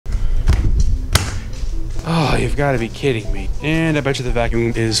Oh, you've got to be kidding me. And I bet you the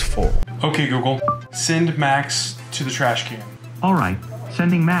vacuum is full. Okay, Google, send Max to the trash can. All right,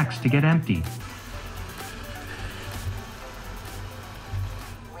 sending Max to get empty.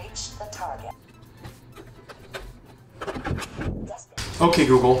 Reach the target. Okay,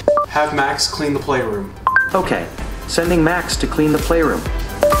 Google, have Max clean the playroom. Okay, sending Max to clean the playroom.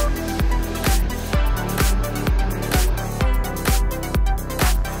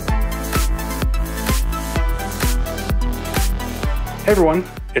 Hey everyone,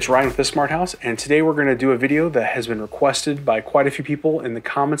 it's Ryan with The Smart House, and today we're going to do a video that has been requested by quite a few people in the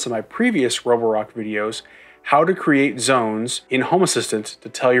comments of my previous Roborock videos, how to create zones in Home Assistant to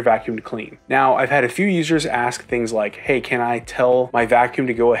tell your vacuum to clean. Now, I've had a few users ask things like, hey, can I tell my vacuum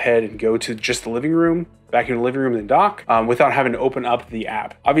to go ahead and go to just the living room, vacuum the living room and dock, without having to open up the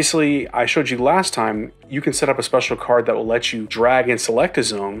app? Obviously, I showed you last time, you can set up a special card that will let you drag and select a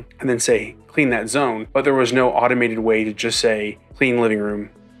zone and then say, clean that zone, but there was no automated way to just say, clean living room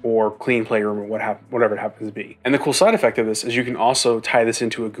or clean playroom or whatever it happens to be. And the cool side effect of this is you can also tie this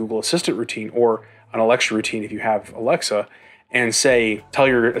into a Google Assistant routine or an Alexa routine if you have Alexa, and say, tell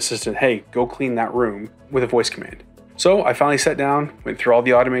your assistant, hey, go clean that room with a voice command. So I finally sat down, went through all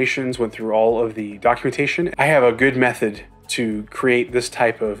the automations, went through all of the documentation. I have a good method to create this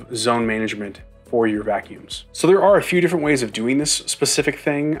type of zone management for your vacuums. So there are a few different ways of doing this specific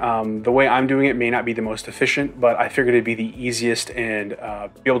thing. The way I'm doing it may not be the most efficient, but I figured it'd be the easiest and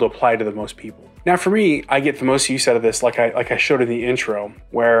be able to apply to the most people. Now for me, I get the most use out of this like I showed in the intro,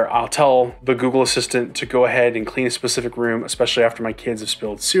 where I'll tell the Google Assistant to go ahead and clean a specific room, especially after my kids have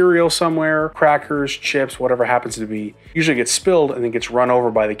spilled cereal somewhere, crackers, chips, whatever happens to be. Usually gets spilled and then gets run over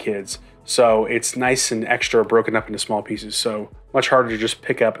by the kids. So it's nice and extra broken up into small pieces, so much harder to just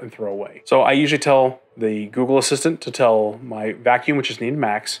pick up and throw away. So I usually tell the Google Assistant to tell my vacuum, which is named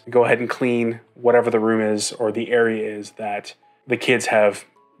Max, go ahead and clean whatever the room is or the area is that the kids have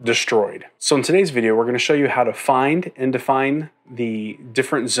destroyed. So in today's video, we're going to show you how to find and define the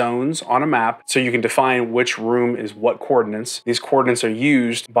different zones on a map so you can define which room is what coordinates. These coordinates are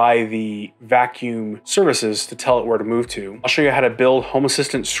used by the vacuum services to tell it where to move to. I'll show you how to build Home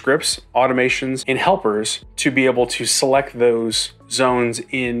Assistant scripts, automations, and helpers to be able to select those zones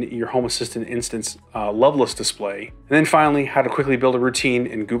in your Home Assistant instance love list display. And then finally, how to quickly build a routine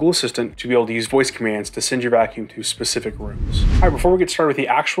in Google Assistant to be able to use voice commands to send your vacuum to specific rooms. All right, before we get started with the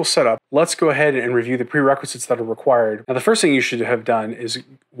actual setup, let's go ahead and review the prerequisites that are required. Now, the first thing you should have done is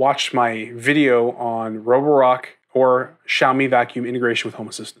watch my video on Roborock or Xiaomi vacuum integration with Home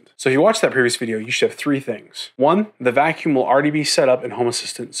Assistant. So if you watched that previous video, you should have three things. One, the vacuum will already be set up in Home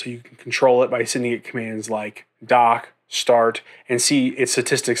Assistant, so you can control it by sending it commands like dock, start, and see its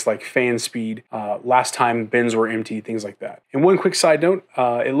statistics like fan speed, last time bins were empty, things like that. And one quick side note,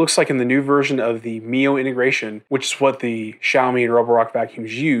 it looks like in the new version of the Mio integration, which is what the Xiaomi and Roborock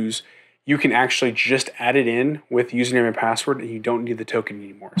vacuums use, you can actually just add it in with username and password and you don't need the token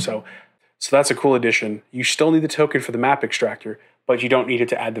anymore. So that's a cool addition. You still need the token for the map extractor, but you don't need it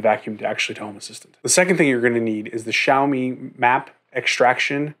to add the vacuum to actually to Home Assistant. The second thing you're going to need is the Xiaomi map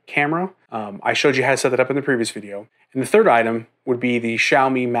extraction camera. I showed you how to set that up in the previous video. And the third item would be the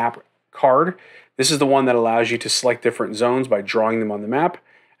Xiaomi map card. This is the one that allows you to select different zones by drawing them on the map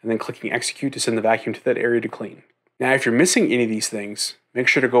and then clicking execute to send the vacuum to that area to clean. Now, if you're missing any of these things, make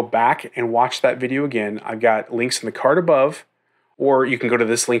sure to go back and watch that video again. I've got links in the card above, or you can go to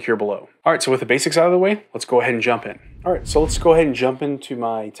this link here below. All right, so with the basics out of the way, let's go ahead and jump in. All right, so let's go ahead and jump into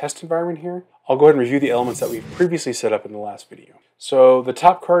my test environment here. I'll go ahead and review the elements that we've previously set up in the last video. So the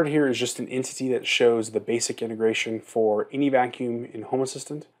top card here is just an entity that shows the basic integration for any vacuum in Home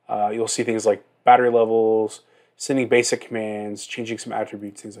Assistant. You'll see things like battery levels, sending basic commands, changing some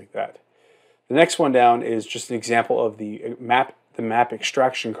attributes, things like that. The next one down is just an example of the map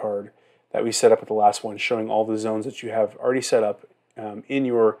extraction card that we set up at the last one, showing all the zones that you have already set up in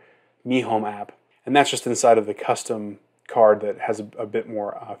your Mi Home app. And that's just inside of the custom card that has a bit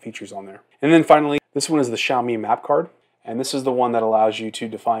more features on there. And then finally, this one is the Xiaomi map card. And this is the one that allows you to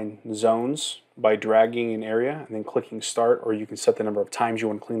define zones by dragging an area and then clicking start, or you can set the number of times you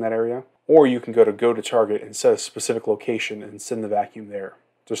want to clean that area. Or you can go to target and set a specific location and send the vacuum there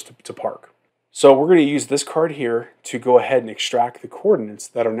just to park. So we're going to use this card here to go ahead and extract the coordinates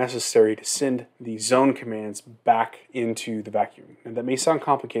that are necessary to send the zone commands back into the vacuum. And that may sound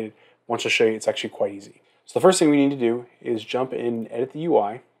complicated. Once I show you, it's actually quite easy. So the first thing we need to do is jump in and edit the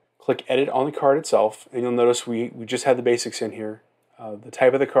UI, click edit on the card itself, and you'll notice we just had the basics in here. The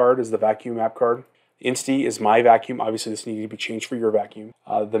type of the card is the vacuum app card. Entity is my vacuum. Obviously, this needed to be changed for your vacuum.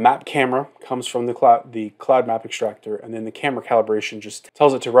 The map camera comes from the cloud map extractor, and then the camera calibration just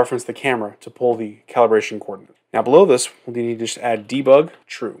tells it to reference the camera to pull the calibration coordinate. Now below this, we'll need to just add debug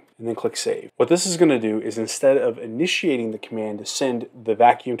true, and then click save. What this is going to do is instead of initiating the command to send the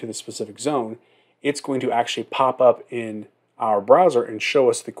vacuum to the specific zone, it's going to actually pop up in our browser and show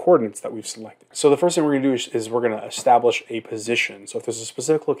us the coordinates that we've selected. So the first thing we're going to do is we're going to establish a position. So if there's a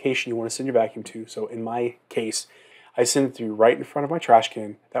specific location you want to send your vacuum to, so in my case, I send it to right in front of my trash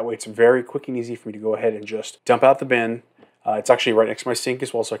can. That way it's very quick and easy for me to go ahead and just dump out the bin. It's actually right next to my sink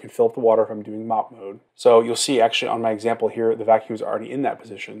as well, so I can fill up the water if I'm doing mop mode. So you'll see actually on my example here, the vacuum is already in that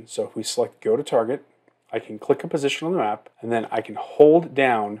position. So if we select go to target, I can click a position on the map, and then I can hold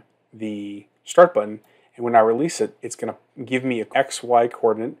down the start button. And when I release it, it's going to give me an XY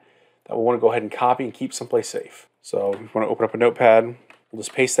coordinate that we'll want to go ahead and copy and keep someplace safe. So if we want to open up a notepad, we'll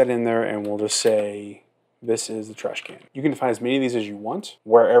just paste that in there and we'll just say, this is the trash can. You can define as many of these as you want,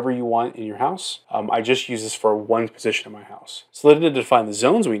 wherever you want in your house. I just use this for one position in my house. So then to define the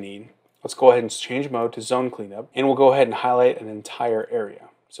zones we need, let's go ahead and change mode to zone cleanup, and we'll go ahead and highlight an entire area.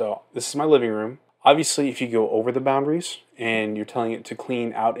 So this is my living room. Obviously, if you go over the boundaries and you're telling it to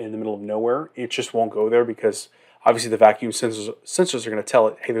clean out in the middle of nowhere, it just won't go there because obviously the vacuum sensors are going to tell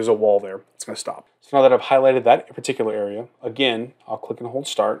it, hey, there's a wall there. It's going to stop. So now that I've highlighted that particular area, again, I'll click and hold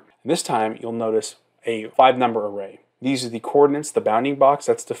start. And this time, you'll notice a 5-number array. These are the coordinates, the bounding box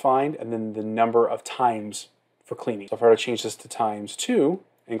that's defined, and then the number of times for cleaning. So if I were to change this to times 2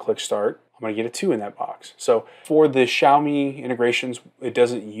 and click start, I'm going to get a 2 in that box. So for the Xiaomi integrations, it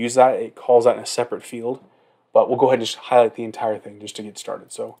doesn't use that. It calls that in a separate field. But we'll go ahead and just highlight the entire thing just to get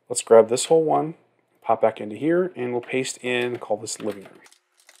started. So let's grab this whole one, pop back into here, and we'll paste in, call this living room.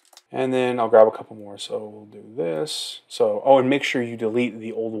 And then I'll grab a couple more. So we'll do this. So, oh, and make sure you delete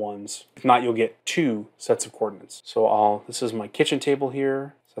the old ones. If not, you'll get 2 sets of coordinates. So this is my kitchen table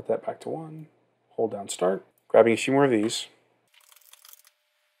here. Set that back to 1. Hold down start. Grabbing a few more of these.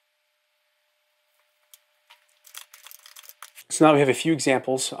 So now we have a few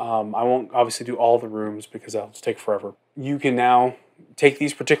examples. I won't obviously do all the rooms because that'll just take forever. You can now take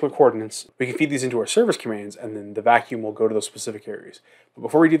these particular coordinates, we can feed these into our service commands, and then the vacuum will go to those specific areas. But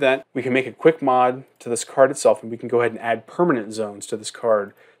before we do that, we can make a quick mod to this card itself, and we can go ahead and add permanent zones to this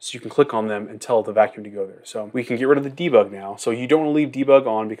card so you can click on them and tell the vacuum to go there. So we can get rid of the debug now. So you don't want to leave debug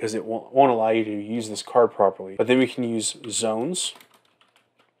on because it won't allow you to use this card properly. But then we can use zones,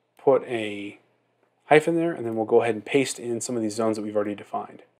 put a hyphen there, and then we'll go ahead and paste in some of these zones that we've already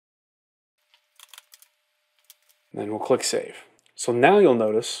defined. And then we'll click save. So now you'll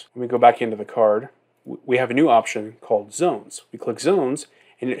notice when we go back into the card, we have a new option called zones. We click zones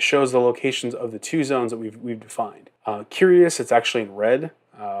and it shows the locations of the 2 zones that we've defined. Curious, it's actually in red,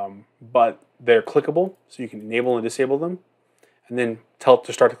 but they're clickable, so you can enable and disable them, and then tell it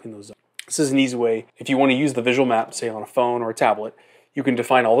to start to clean those zones. This is an easy way. If you want to use the visual map, say on a phone or a tablet, you can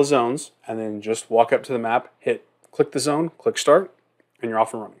define all the zones and then just walk up to the map, click the zone, click start, and you're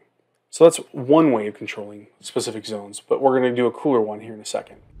off and running. So that's one way of controlling specific zones, but we're going to do a cooler one here in a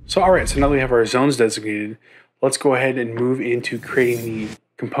second. So all right, so now that we have our zones designated, let's go ahead and move into creating the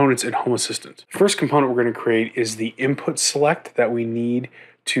components in Home Assistant. The first component we're going to create is the input select that we need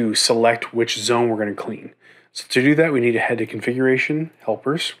to select which zone we're going to clean. So to do that, we need to head to Configuration,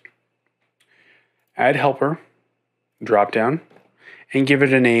 Helpers, Add Helper, drop down, and give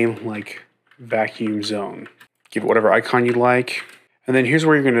it a name like Vacuum Zone. Give it whatever icon you like. And then here's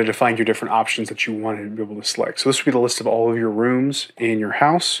where you're going to define your different options that you want to be able to select. So this will be the list of all of your rooms in your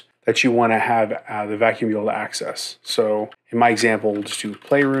house that you want to have the vacuum be able to access. So in my example, we'll just do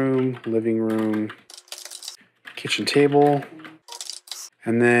playroom, living room, kitchen table,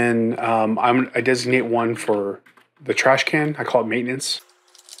 and then I designate one for the trash can. I call it maintenance.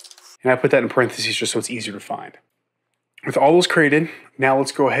 And I put that in parentheses just so it's easier to find. With all those created, now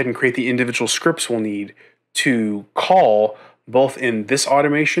let's go ahead and create the individual scripts we'll need to call both in this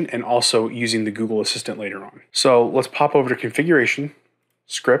automation and also using the Google Assistant later on. So let's pop over to Configuration,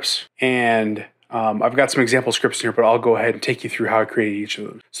 Scripts, and I've got some example scripts in here, but I'll go ahead and take you through how I created each of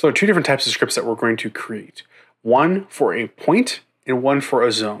them. So there are 2 different types of scripts that we're going to create. One for a point and one for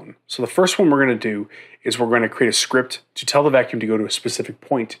a zone. So the first one we're going to do is we're going to create a script to tell the vacuum to go to a specific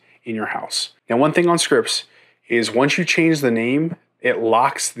point in your house. Now, one thing on scripts is once you change the name, it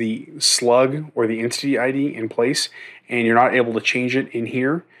locks the slug or the entity ID in place, and you're not able to change it in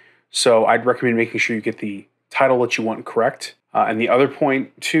here. So I'd recommend making sure you get the title that you want correct. And the other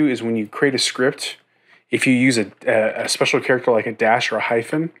point too is when you create a script, if you use a special character like a dash or a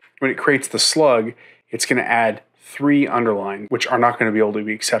hyphen, when it creates the slug, it's going to add 3 underline, which are not going to be able to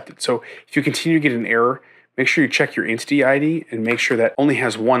be accepted. So if you continue to get an error, make sure you check your entity ID and make sure that only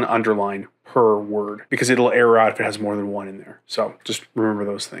has 1 underline per word, because it'll error out if it has more than 1 in there. So just remember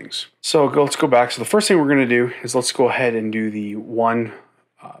those things. So let's go back. So the first thing we're going to do is let's go ahead and do the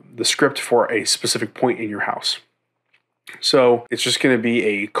script for a specific point in your house. So it's just going to be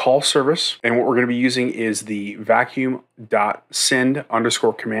a call service, and what we're going to be using is the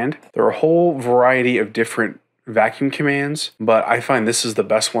vacuum.send_command. There are a whole variety of different vacuum commands, but I find this is the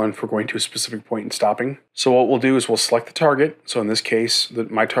best one for going to a specific point and stopping. So what we'll do is we'll select the target. So in this case,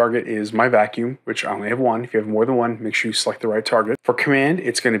 my target is my vacuum, which I only have 1. If you have more than 1, make sure you select the right target. For command,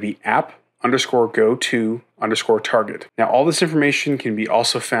 it's going to be app_go_to_target. Now all this information can be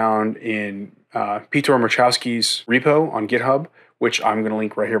also found in Piotr Marchowski's repo on GitHub, which I'm going to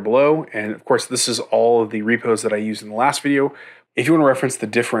link right here below. And of course, this is all of the repos that I used in the last video. If you want to reference the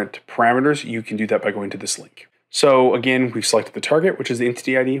different parameters, you can do that by going to this link. So again, we've selected the target, which is the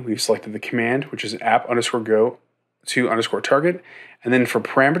entity ID. We've selected the command, which is app_go_to_target. And then for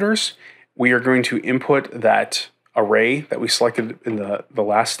parameters, we are going to input that array that we selected in the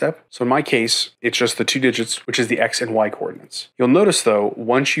last step. So in my case, it's just the 2 digits, which is the X and Y coordinates. You'll notice though,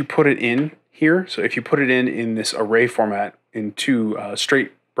 once you put it in here, so if you put it in this array format in 2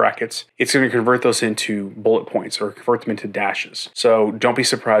 straight brackets, it's going to convert those into bullet points or convert them into dashes. So don't be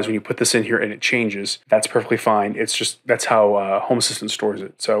surprised when you put this in here and it changes. That's perfectly fine. It's just, that's how Home Assistant stores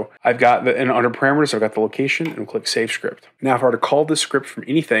it. So I've got and under parameters, I've got the location, and click Save Script. Now, if I were to call this script from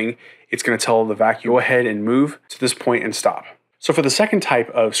anything, it's going to tell the vacuum, go ahead and move to this point and stop. So for the second type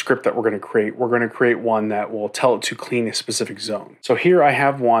of script that we're going to create one that will tell it to clean a specific zone. So here I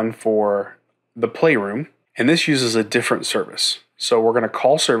have one for the playroom, and this uses a different service. So we're going to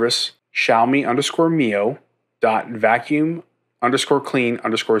call service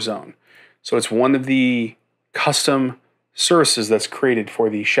xiaomi_mio.vacuum_clean_zone. So it's one of the custom services that's created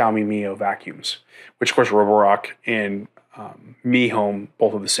for the Xiaomi Mio vacuums, which of course Roborock and Mi Home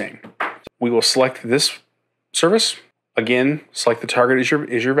both are the same. We will select this service. Again, select the target as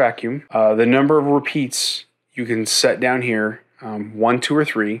your vacuum. The number of repeats you can set down here, 1, 2, or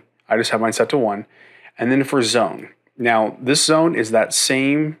 3. I just have mine set to 1. And then for zone. Now, this zone is that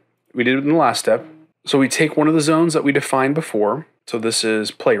same we did in the last step. So we take one of the zones that we defined before. So this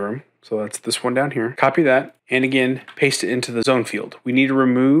is playroom. So that's this one down here. Copy that, and again, paste it into the zone field. We need to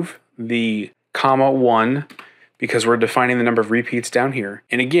remove the (1) because we're defining the number of repeats down here.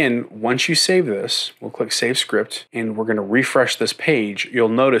 And again, once you save this, we'll click Save Script, and we're going to refresh this page. You'll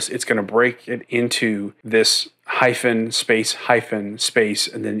notice it's going to break it into this hyphen, space,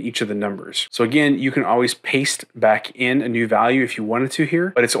 and then each of the numbers. So again, you can always paste back in a new value if you wanted to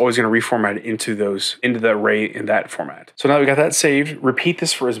here, but it's always going to reformat it into the array in that format. So now we got that saved. Repeat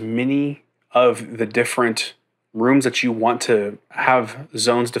this for as many of the different rooms that you want to have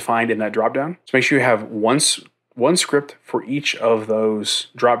zones defined in that dropdown. So make sure you have one script for each of those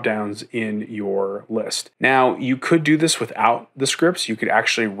drop downs in your list. Now, you could do this without the scripts. You could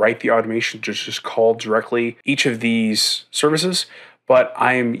actually write the automation to just call directly each of these services, but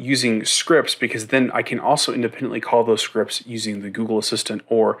I'm using scripts because then I can also independently call those scripts using the Google Assistant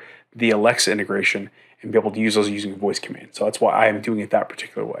or the Alexa integration and be able to use those using voice command. So that's why I'm doing it that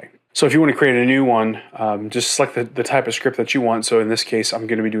particular way. So if you want to create a new one, just select the type of script that you want. So in this case, I'm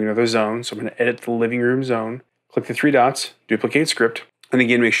going to be doing another zone. So I'm going to edit the living room zone. Click the 3 dots, duplicate script, and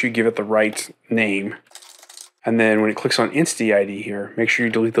again, make sure you give it the right name. And then when it clicks on entity ID here, make sure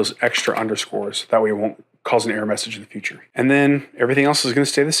you delete those extra underscores. That way it won't cause an error message in the future. And then everything else is going to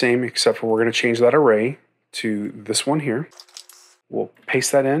stay the same, except for we're going to change that array to this one here. We'll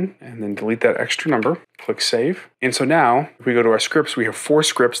paste that in and then delete that extra number. Click Save. And so now, if we go to our scripts, we have 4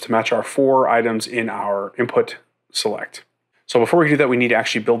 scripts to match our 4 items in our input select. So before we do that, we need to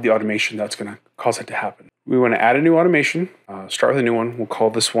actually build the automation that's going to cause it to happen. We want to add a new automation. Start with a new one. We'll call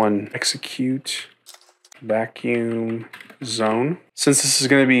this one Execute Vacuum Zone. Since this is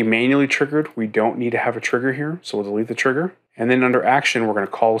going to be manually triggered, we don't need to have a trigger here. So we'll delete the trigger. And then under action, we're going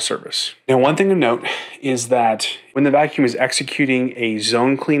to call a service. Now, one thing to note is that when the vacuum is executing a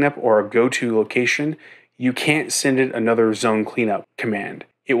zone cleanup or a go-to location, you can't send it another zone cleanup command.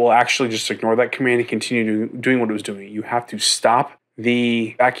 It will actually just ignore that command and continue doing what it was doing. You have to stop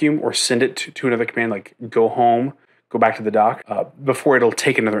the vacuum or send it to another command like go home, go back to the dock, before it'll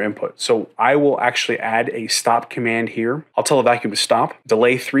take another input. So I will actually add a stop command here. I'll tell the vacuum to stop,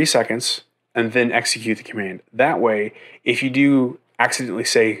 delay 3 seconds, and then execute the command. That way, if you do accidentally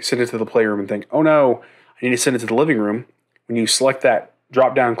say send it to the playroom and think, oh no, I need to send it to the living room, when you select that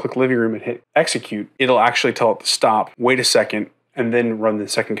drop down, click living room and hit execute, it'll actually tell it to stop, wait a second, and then run the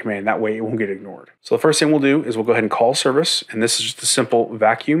second command. That way it won't get ignored. So the first thing we'll do is we'll go ahead and call service, and this is just a simple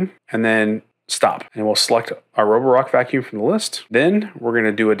vacuum, and then stop. And we'll select our Roborock vacuum from the list. Then we're going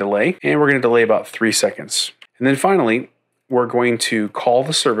to do a delay, and we're going to delay about 3 seconds. And then finally, we're going to call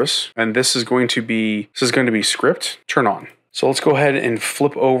the service, and this is going to be script turn on. So let's go ahead and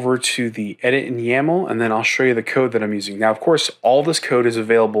flip over to the edit in YAML, and then I'll show you the code that I'm using. Now, of course, all this code is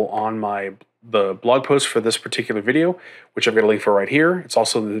available on the blog post for this particular video, which I've got a link for right here. It's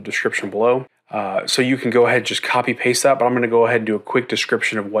also in the description below. So you can go ahead and just copy paste that, but I'm going to go ahead and do a quick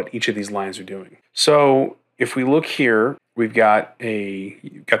description of what each of these lines are doing. So if we look here, we've got the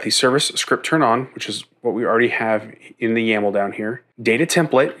service script turn on, which is what we already have in the YAML down here. Data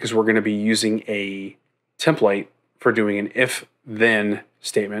template, because we're going to be using a template for doing an if-then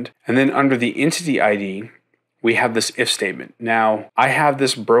statement. And then under the entity ID, we have this if statement. Now, I have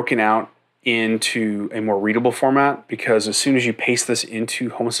this broken out into a more readable format because as soon as you paste this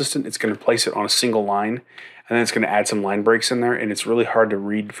into Home Assistant, it's going to place it on a single line, and then it's going to add some line breaks in there, and it's really hard to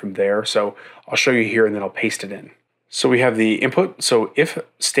read from there. So I'll show you here, and then I'll paste it in. So we have the input. So if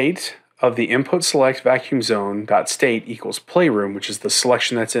state of the input select vacuum zone dot state equals playroom, which is the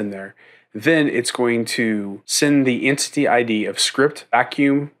selection that's in there, then it's going to send the entity ID of script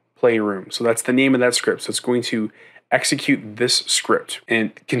vacuum playroom. So that's the name of that script. So it's going to execute this script.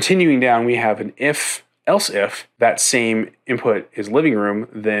 And continuing down, we have an else if that same input is living room,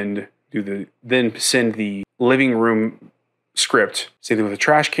 then send the living room script. Same thing with the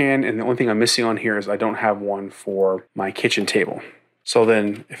trash can. And the only thing I'm missing on here is I don't have one for my kitchen table. So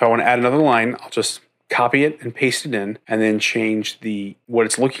then if I want to add another line, I'll just copy it and paste it in, and then change what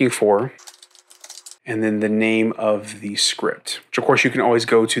it's looking for, and then the name of the script, which of course you can always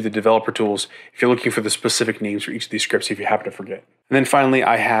go to the developer tools if you're looking for the specific names for each of these scripts if you happen to forget. And then finally,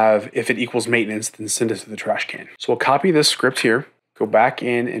 I have if it equals maintenance, then send it to the trash can. So we'll copy this script here, go back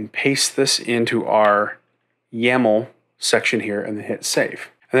in and paste this into our YAML section here, and then hit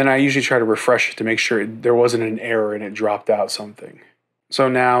save. And then I usually try to refresh it to make sure there wasn't an error and it dropped out something. So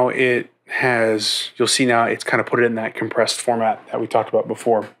now you'll see now it's kind of put it in that compressed format that we talked about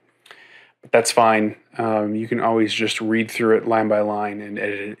before. But that's fine. You can always just read through it line by line and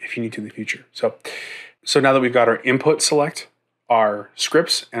edit it if you need to in the future. So now that we've got our input select, our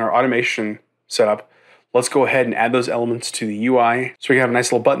scripts, and our automation set up, let's go ahead and add those elements to the UI so we can have a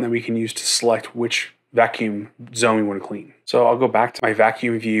nice little button that we can use to select which vacuum zone we want to clean. So I'll go back to my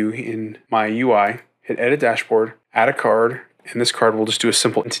vacuum view in my UI, hit edit dashboard, add a card, and this card we'll just do a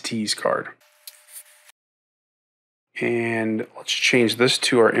simple entities card. And let's change this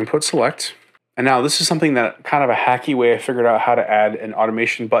to our input select. And now this is something that kind of a hacky way I figured out how to add an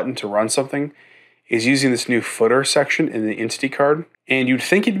automation button to run something is using this new footer section in the entity card. And you'd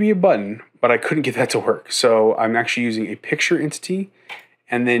think it'd be a button, but I couldn't get that to work. So I'm actually using a picture entity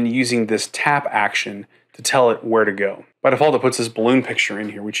and then using this tap action to tell it where to go. By default, it puts this balloon picture in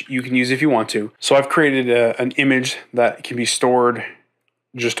here, which you can use if you want to. So I've created an image that can be stored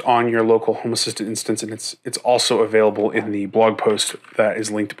just on your local Home Assistant instance, and it's also available in the blog post that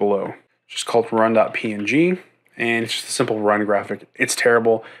is linked below. It's just called run.png, and it's just a simple run graphic. It's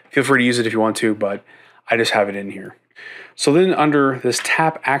terrible. Feel free to use it if you want to, but I just have it in here. So then under this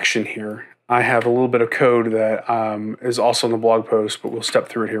tap action here, I have a little bit of code that is also in the blog post, but we'll step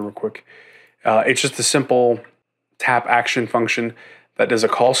through it here real quick. It's just a simple tap action function that does a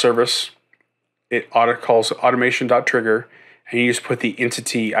call service. It calls automation.trigger, and you just put the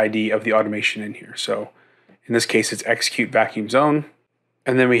entity ID of the automation in here. So in this case, it's execute vacuum zone,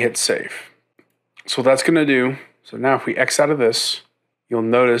 and then we hit save. So what that's going to do, so now if we X out of this, you'll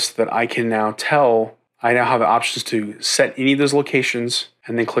notice that I now have the options to set any of those locations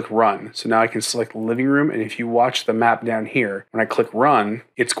and then click run. So now I can select the living room, and if you watch the map down here, when I click run,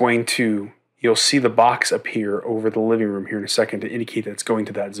 you'll see the box appear over the living room here in a second to indicate that it's going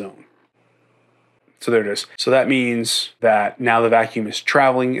to that zone. So there it is. So that means that now the vacuum is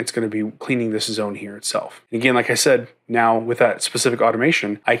traveling. It's going to be cleaning this zone here itself. And again, like I said, now with that specific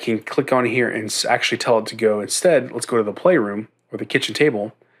automation, I can click on here and actually tell it to go instead. Let's go to the playroom or the kitchen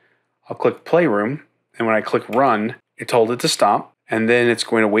table. I'll click playroom. And when I click run, it told it to stop. And then it's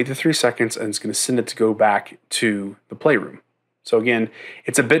going to wait the 3 seconds and it's going to send it to go back to the playroom. So again,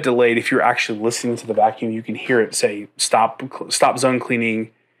 it's a bit delayed. If you're actually listening to the vacuum, you can hear it say stop zone cleaning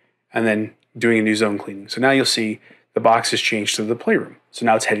and then doing a new zone cleaning. So now you'll see the box has changed to the playroom. So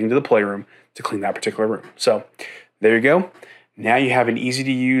now it's heading to the playroom to clean that particular room. So there you go. Now you have an easy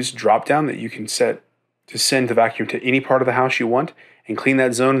to use drop down that you can set to send the vacuum to any part of the house you want and clean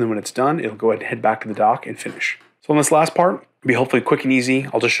that zone. And then when it's done, it'll go ahead and head back to the dock and finish. So on this last part, it'll be hopefully quick and easy.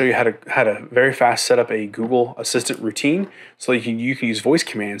 I'll just show you how to very fast set up a Google Assistant routine so you can use voice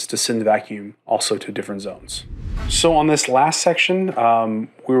commands to send the vacuum also to different zones. So on this last section, I'll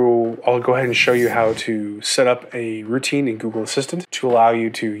go ahead and show you how to set up a routine in Google Assistant to allow you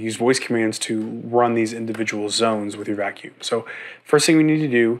to use voice commands to run these individual zones with your vacuum. So first thing we need to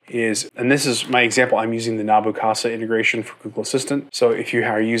do is, and this is my example, I'm using the Nabu Casa integration for Google Assistant. So if you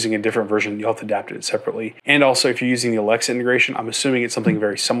are using a different version, you'll have to adapt it separately. And also if you're using the Alexa integration, I'm assuming it's something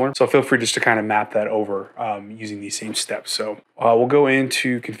very similar. So feel free just to kind of map that over using these same steps. So we'll go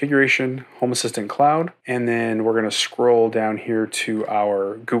into Configuration, Home Assistant Cloud, and then we're going to scroll down here to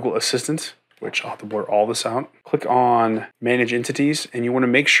our Google Assistant, which I'll have to blur all this out. Click on Manage Entities, and you want to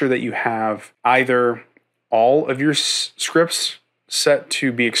make sure that you have either all of your scripts set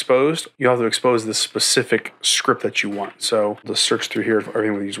to be exposed. You have to expose the specific script that you want. So let's search through here for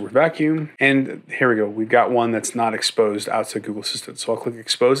everything we use with vacuum. And here we go. We've got one that's not exposed out to Google Assistant. So I'll click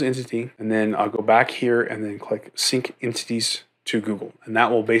Expose Entity, and then I'll go back here and then click Sync Entities to Google. And that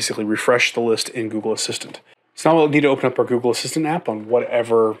will basically refresh the list in Google Assistant. So now we'll need to open up our Google Assistant app on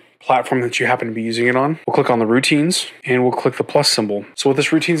whatever platform that you happen to be using it on. We'll click on the routines and we'll click the plus symbol. So what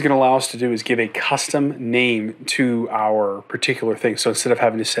this routine is going to allow us to do is give a custom name to our particular thing. So instead of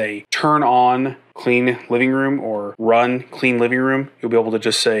having to say turn on clean living room or run clean living room, you'll be able to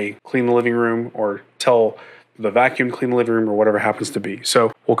just say clean the living room or tell the vacuum clean the living room or whatever it happens to be.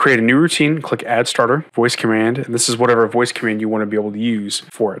 So we'll create a new routine, click add starter, voice command, and this is whatever voice command you want to be able to use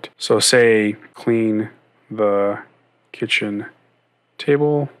for it. So say clean the kitchen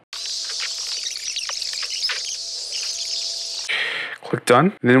table. Click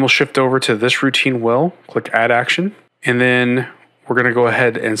done. And then we'll shift over to this routine will, click add action. And then we're going to go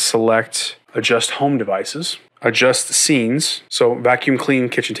ahead and select adjust home devices, adjust scenes. So vacuum clean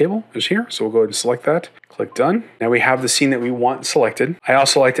kitchen table is here. So we'll go ahead and select that. Click done. Now we have the scene that we want selected. I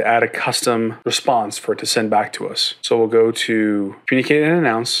also like to add a custom response for it to send back to us. So we'll go to communicate and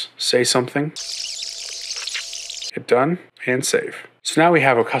announce, say something, hit done, and save. So now we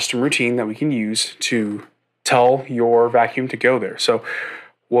have a custom routine that we can use to tell your vacuum to go there. So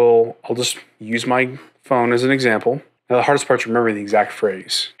I'll just use my phone as an example. Now the hardest part is remembering the exact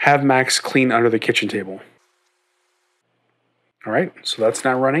phrase. Have Max clean under the kitchen table. All right, so that's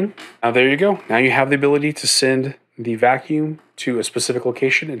now running. Now there you go. Now you have the ability to send the vacuum to a specific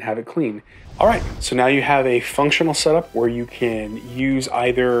location and have it clean. All right, so now you have a functional setup where you can use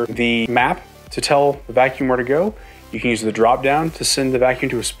either the map to tell the vacuum where to go. You can use the drop down to send the vacuum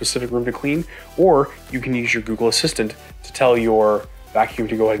to a specific room to clean, or you can use your Google Assistant to tell your vacuum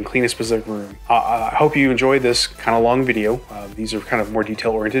to go ahead and clean a specific room. I hope you enjoyed this kind of long video. These are kind of more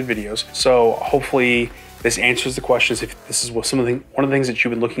detail-oriented videos. So hopefully this answers the questions if this is one of the things that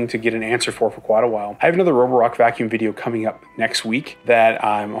you've been looking to get an answer for quite a while. I have another Roborock vacuum video coming up next week that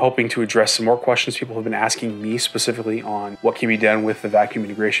I'm hoping to address some more questions people have been asking me specifically on what can be done with the vacuum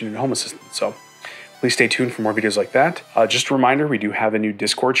integration in Home Assistant. So please stay tuned for more videos like that. Just a reminder, we do have a new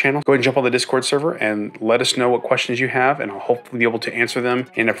Discord channel. Go ahead and jump on the Discord server and let us know what questions you have, and I'll hopefully be able to answer them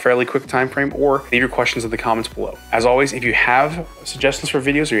in a fairly quick time frame, or leave your questions in the comments below. As always, if you have suggestions for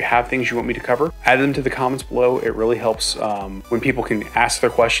videos or you have things you want me to cover, add them to the comments below. It really helps when people can ask their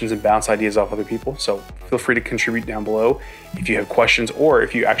questions and bounce ideas off other people. So feel free to contribute down below if you have questions, or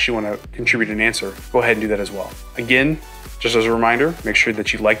if you actually want to contribute an answer, go ahead and do that as well. Again, just as a reminder, make sure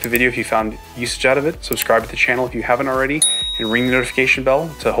that you like the video if you found usage out of it, subscribe to the channel if you haven't already, and ring the notification bell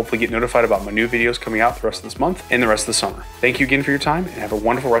to hopefully get notified about my new videos coming out the rest of this month and the rest of the summer. Thank you again for your time, and have a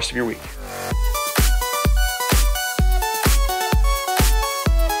wonderful rest of your week.